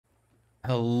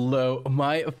Hello,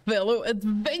 my fellow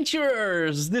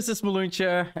adventurers! This is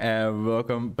Mloentje, and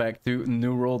welcome back to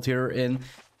New World here in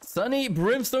sunny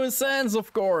Brimstone Sands,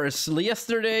 of course.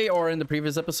 Yesterday, or in the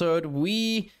previous episode,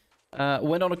 we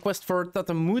went on a quest for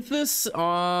Tatamuthis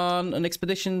on an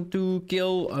expedition to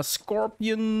kill a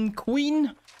Scorpion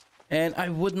Queen. And I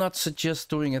would not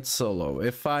suggest doing it solo.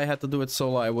 If I had to do it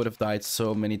solo, I would have died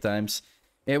so many times.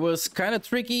 It was kind of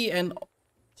tricky, and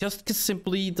just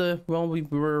simply we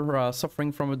were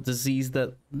suffering from a disease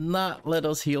that not let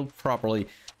us heal properly.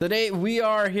 Today we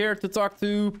are here to talk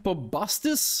to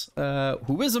Pobastis,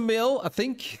 who is a male, I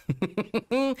think,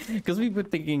 because we've been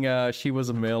thinking she was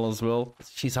a male as well.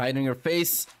 She's hiding her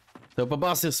face. So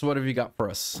Pobastis, what have you got for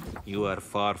us? You are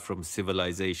far from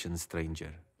civilization,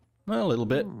 stranger. Well, a little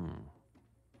bit.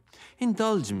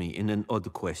 Indulge me in an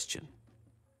odd question.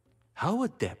 How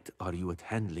adept are you at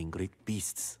handling great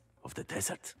beasts of the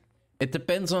desert? It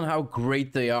depends on how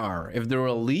great they are. If they're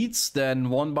elites, then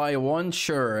one by one,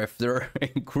 sure. If they're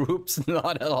in groups,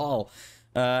 not at all.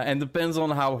 And depends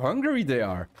on how hungry they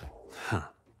are.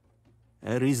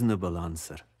 A reasonable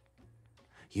answer.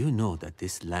 You know that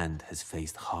this land has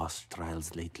faced harsh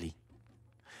trials lately.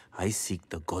 I seek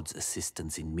the gods'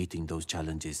 assistance in meeting those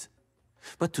challenges.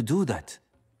 But to do that,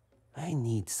 I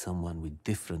need someone with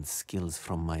different skills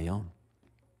from my own.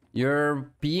 You're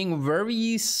being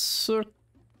very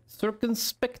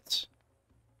circumspect.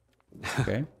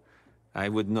 Okay. I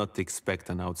would not expect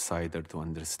an outsider to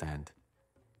understand.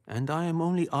 And I am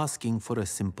only asking for a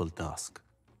simple task.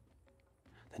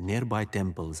 The nearby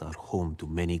temples are home to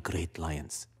many great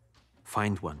lions.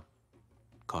 Find one,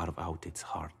 carve out its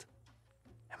heart,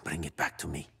 and bring it back to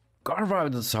me. Carve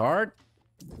out its heart.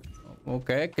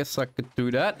 Okay, I guess I could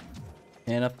do that.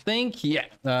 And I think, yeah,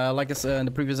 like I said in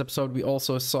the previous episode, we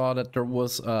also saw that there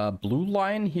was a blue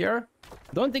lion here.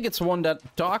 Don't think it's one that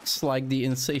talks like the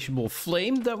Insatiable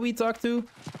Flame that we talked to.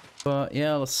 But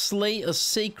yeah, let's slay a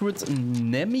sacred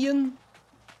Nemean.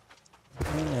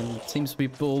 And it seems to be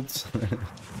pulled.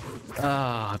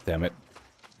 Ah, damn it.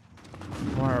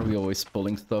 Why are we always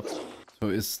pulling stuff? So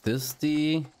is this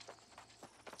the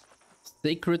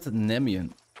sacred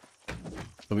Nemean?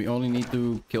 So we only need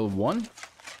to kill one.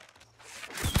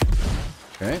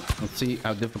 Okay, let's see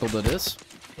how difficult it is.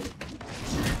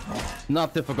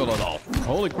 Not difficult at all.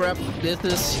 Holy crap, this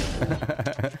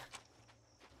is...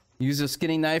 Use a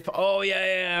skinning knife. Oh,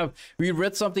 yeah. We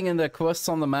read something in the quests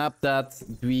on the map that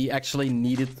we actually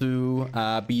needed to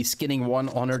be skinning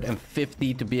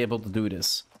 150 to be able to do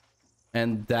this.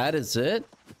 And that is it.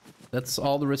 That's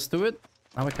all there is to it.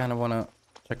 Now I kind of want to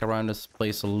check around this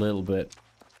place a little bit.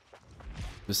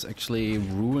 There's actually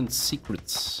ruined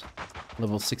secrets.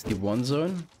 Level 61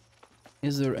 zone.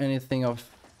 Is there anything of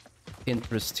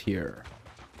interest here?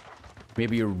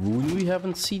 Maybe a rune we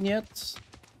haven't seen yet?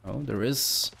 Oh, there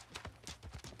is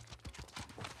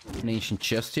an ancient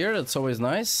chest here. That's always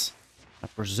nice. I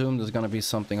presume there's gonna be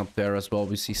something up there as well.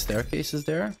 We see staircases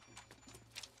there.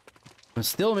 I'm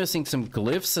still missing some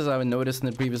glyphs, as I noticed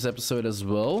in the previous episode as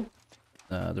well.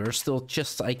 There are still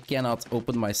chests I cannot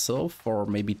open myself, or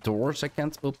maybe doors I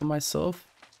can't open myself.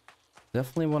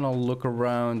 Definitely want to look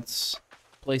around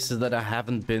places that I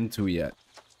haven't been to yet.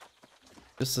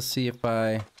 Just to see if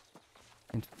I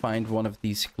can find one of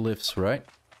these glyphs, right?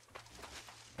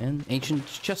 And ancient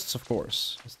chests, of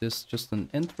course. Is this just an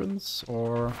entrance,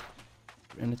 or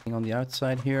anything on the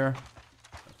outside here?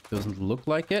 Doesn't look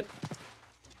like it.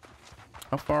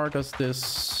 How far does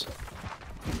this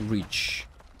reach?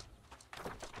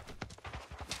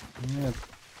 Yeah, I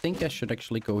think I should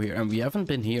actually go here. And we haven't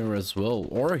been here as well.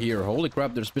 Or here. Holy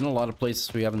crap, there's been a lot of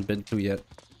places we haven't been to yet.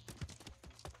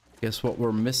 Guess what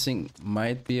we're missing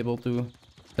might be able to...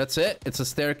 That's it. It's a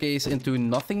staircase into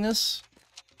nothingness.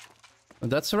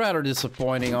 That's rather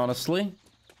disappointing, honestly.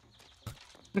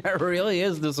 That really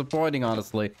is disappointing,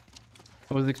 honestly.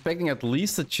 I was expecting at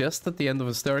least a chest at the end of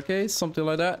a staircase. Something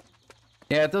like that.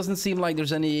 Yeah, it doesn't seem like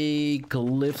there's any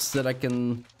glyphs that I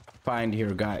can find here,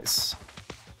 guys.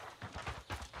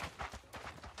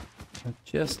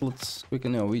 Just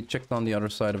we checked on the other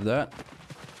side of that.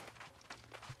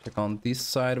 Check on this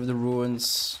side of the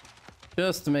ruins.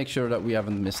 Just to make sure that we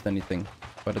haven't missed anything.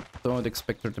 But I don't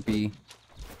expect there to be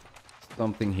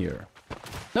something here.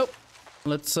 Nope.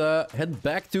 Let's head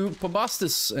back to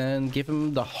Pobastis and give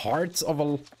him the heart of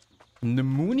a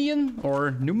Nemunian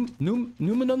or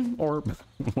Numenon or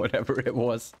whatever it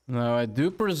was. Now I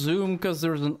do presume, because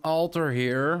there's an altar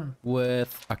here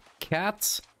with a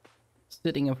cat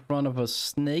sitting in front of a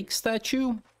snake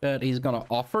statue, that he's gonna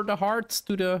offer the hearts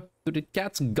to the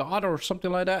cat's god or something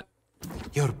like that.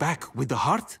 You're back with the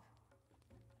heart?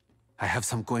 I have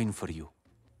some coin for you.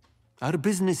 Our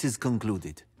business is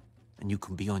concluded, and you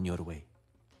can be on your way.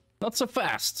 Not so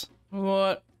fast.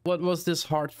 What was this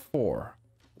heart for?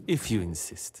 If you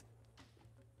insist.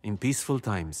 In peaceful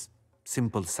times,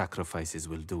 simple sacrifices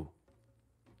will do.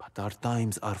 But our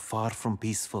times are far from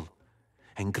peaceful,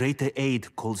 and greater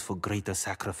aid calls for greater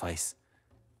sacrifice.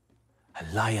 A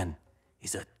lion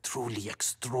is a truly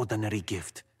extraordinary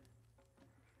gift.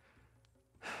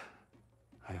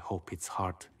 I hope its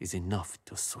heart is enough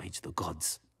to assuage the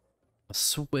gods.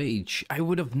 Assuage. I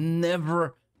would have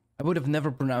never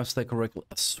pronounced that correctly.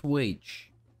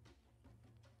 Assuage.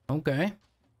 Okay.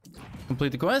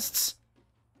 Complete the quests.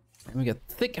 And we get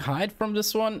thick hide from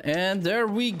this one. And there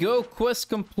we go. Quest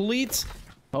complete.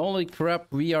 Holy crap,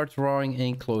 we are drawing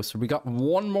in closer. We got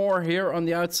one more here on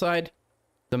the outside.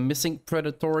 The missing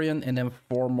Predatorian. And then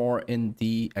 4 more in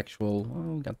the actual...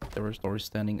 Oh, we got the territory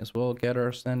standing as well.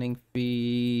 Gather, standing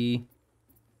fee.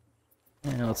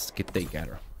 And let's get the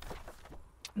gather.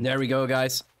 There we go,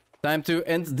 guys. Time to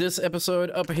end this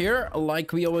episode up here.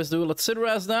 Like we always do. Let's sit our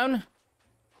ass down.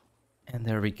 And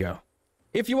there we go.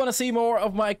 If you want to see more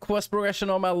of my quest progression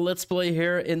on my Let's Play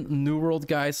here in New World,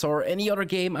 guys, or any other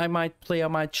game I might play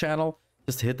on my channel,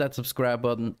 just hit that subscribe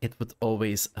button. It would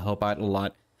always help out a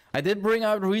lot. I did bring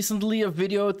out recently a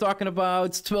video talking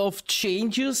about 12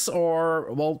 changes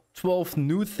or, well, 12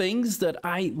 new things that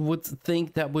I would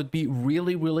think that would be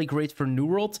really, really great for New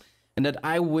World and that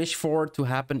I wish for to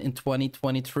happen in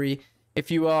 2023. If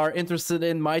you are interested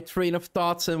in my train of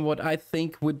thoughts and what I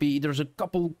think would be, there's a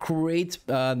couple great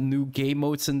new game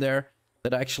modes in there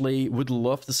that I actually would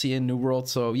love to see in New World.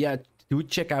 So yeah, do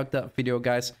check out that video,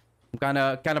 guys. I'm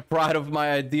kind of proud of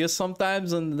my ideas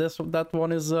sometimes, and that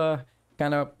one is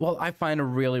kind of, well, I find a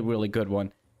really, really good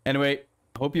one. Anyway,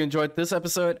 hope you enjoyed this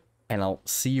episode, and I'll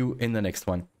see you in the next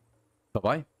one.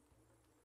 Bye-bye.